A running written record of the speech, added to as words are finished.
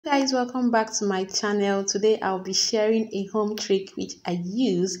Guys, welcome back to my channel. Today I'll be sharing a home trick which I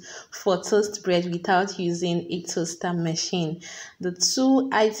use for toast bread without using a toaster machine. The two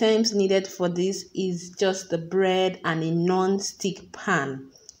items needed for this is just the bread and a non-stick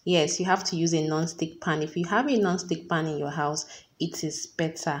pan. Yes, you have to use a non-stick pan. If you have a non-stick pan in your house, it is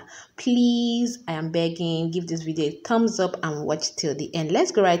better. Please, I am begging, give this video a thumbs up and watch till the end.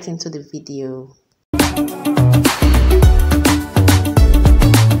 Let's go right into the video.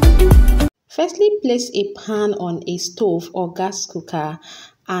 Firstly, place a pan on a stove or gas cooker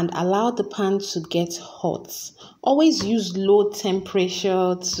and allow the pan to get hot. Always use low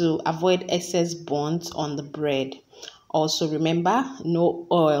temperature to avoid excess burnt on the bread. Also remember, no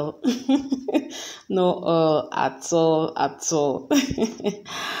oil. No oil at all.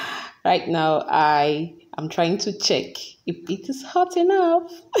 Right now, I am trying to check if it is hot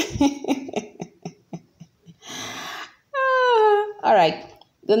enough. All right.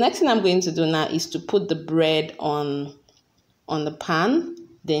 The next thing I'm going to do now is to put the bread on the pan,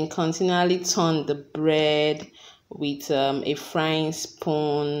 then continually turn the bread with a frying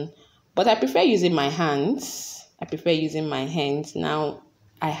spoon. But I prefer using my hands. Now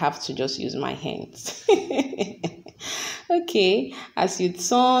I have to just use my hands. Okay, as you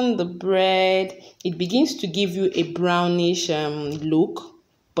turn the bread, it begins to give you a brownish look.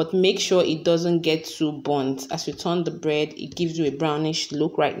 But make sure it doesn't get too burnt. As you turn the bread, it gives you a brownish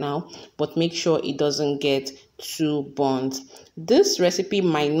look right now, but make sure it doesn't get too burnt. This recipe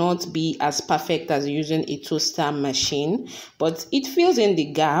might not be as perfect as using a toaster machine, but it fills in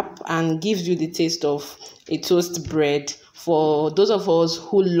the gap and gives you the taste of a toast bread. For those of us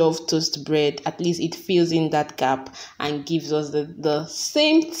who love toast bread, at least it fills in that gap and gives us the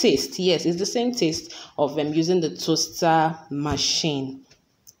same taste. Yes, it's the same taste of using the toaster machine.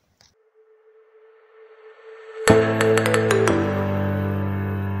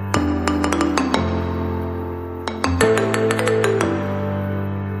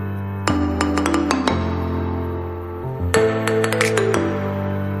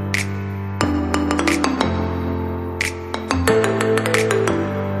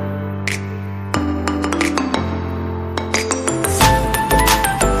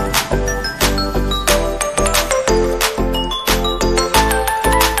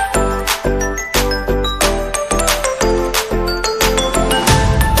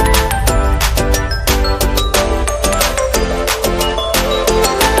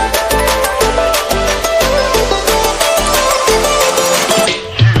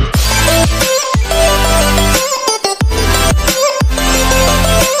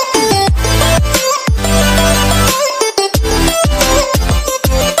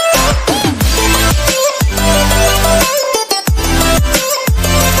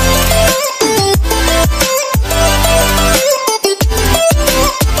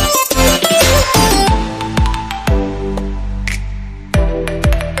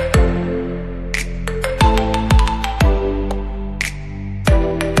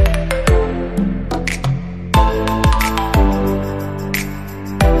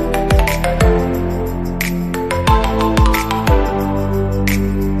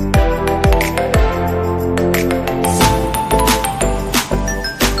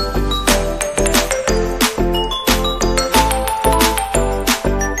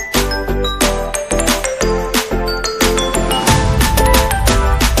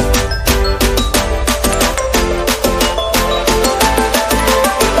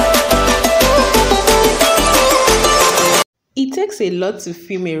 It takes a lot to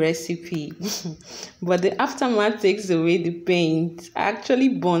film a recipe, but the aftermath takes away the pain. I actually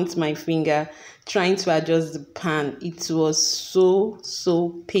burnt my finger trying to adjust the pan. It was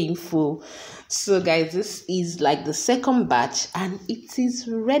so painful. So guys, this is like the second batch and it is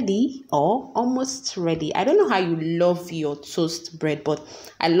ready or almost ready. I don't know how you love your toast bread, but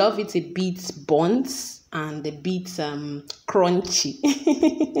I love it a bit burnt and a bit crunchy.